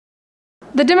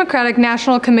The Democratic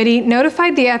National Committee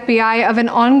notified the FBI of an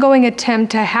ongoing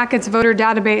attempt to hack its voter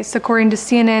database, according to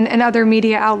CNN and other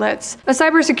media outlets. A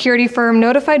cybersecurity firm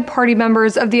notified party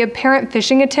members of the apparent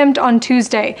phishing attempt on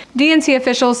Tuesday. DNC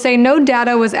officials say no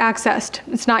data was accessed.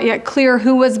 It's not yet clear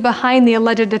who was behind the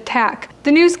alleged attack.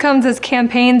 The news comes as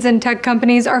campaigns and tech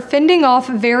companies are fending off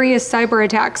various cyber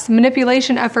attacks,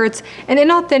 manipulation efforts, and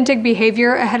inauthentic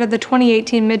behavior ahead of the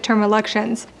 2018 midterm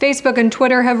elections. Facebook and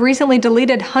Twitter have recently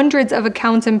deleted hundreds of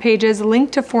accounts and pages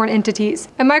linked to foreign entities.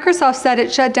 And Microsoft said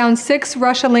it shut down 6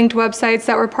 Russia-linked websites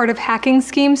that were part of hacking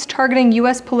schemes targeting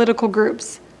U.S. political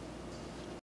groups.